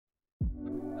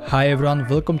Hi everyone,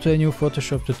 welcome to a new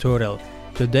Photoshop tutorial.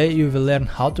 Today you will learn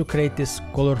how to create this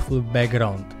colorful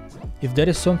background. If there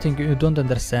is something you don't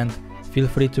understand, feel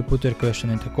free to put your question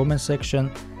in the comment section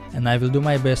and I will do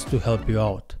my best to help you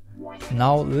out.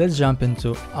 Now let's jump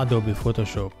into Adobe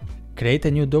Photoshop. Create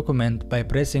a new document by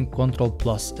pressing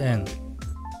Ctrl+N.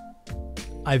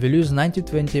 I will use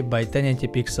 1920 by 1080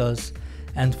 pixels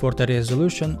and for the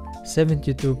resolution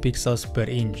 72 pixels per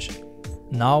inch.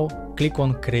 Now click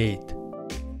on Create.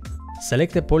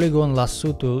 Select the polygon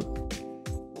lasso tool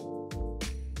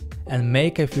and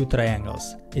make a few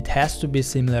triangles. It has to be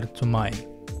similar to mine.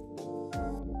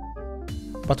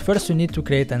 But first you need to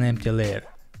create an empty layer.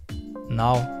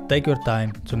 Now take your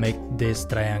time to make these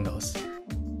triangles.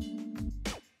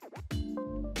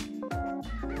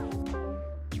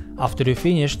 After you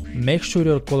finished, make sure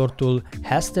your color tool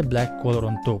has the black color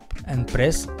on top and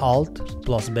press Alt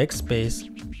plus Backspace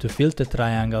to fill the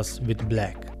triangles with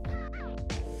black.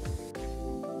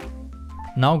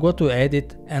 Now go to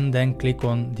Edit and then click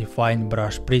on Define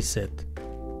Brush Preset.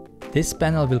 This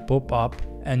panel will pop up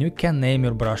and you can name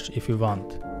your brush if you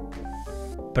want.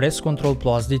 Press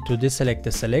Ctrl+D to deselect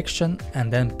the selection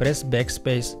and then press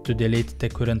Backspace to delete the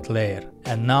current layer.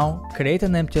 And now create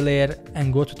an empty layer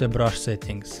and go to the brush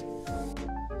settings.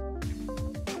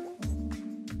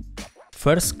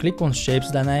 First click on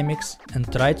Shapes Dynamics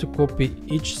and try to copy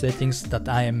each settings that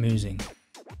I am using.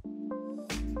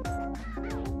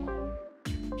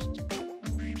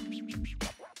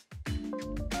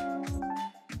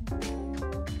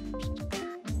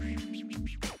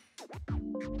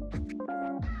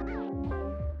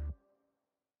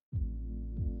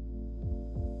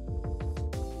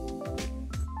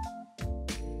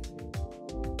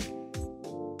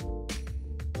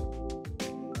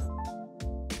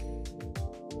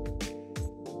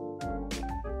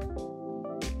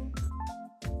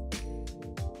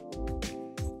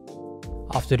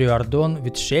 After you are done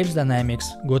with Shapes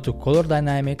Dynamics, go to Color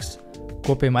Dynamics,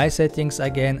 copy my settings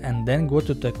again and then go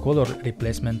to the Color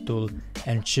Replacement tool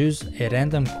and choose a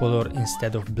random color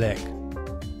instead of black.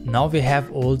 Now we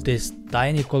have all these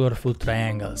tiny colorful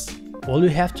triangles. All you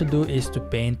have to do is to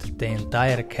paint the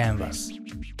entire canvas.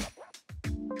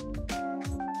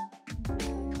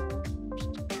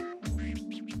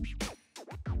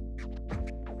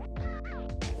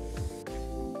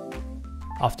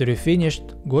 After you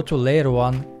finished, go to Layer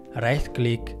 1, right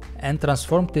click and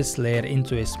transform this layer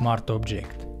into a smart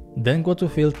object. Then go to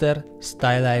Filter,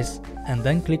 Stylize and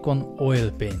then click on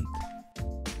Oil Paint.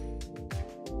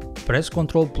 Press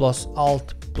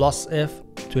Ctrl+Alt+F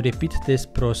to repeat this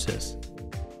process.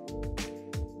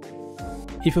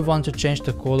 If you want to change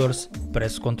the colors,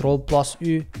 press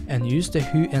Ctrl+U and use the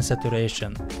hue and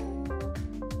saturation.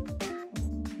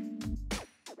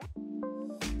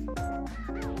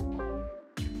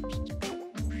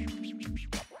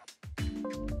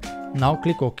 Now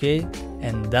click OK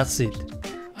and that's it.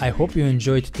 I hope you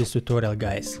enjoyed this tutorial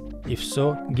guys. If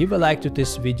so, give a like to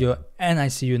this video and I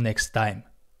see you next time.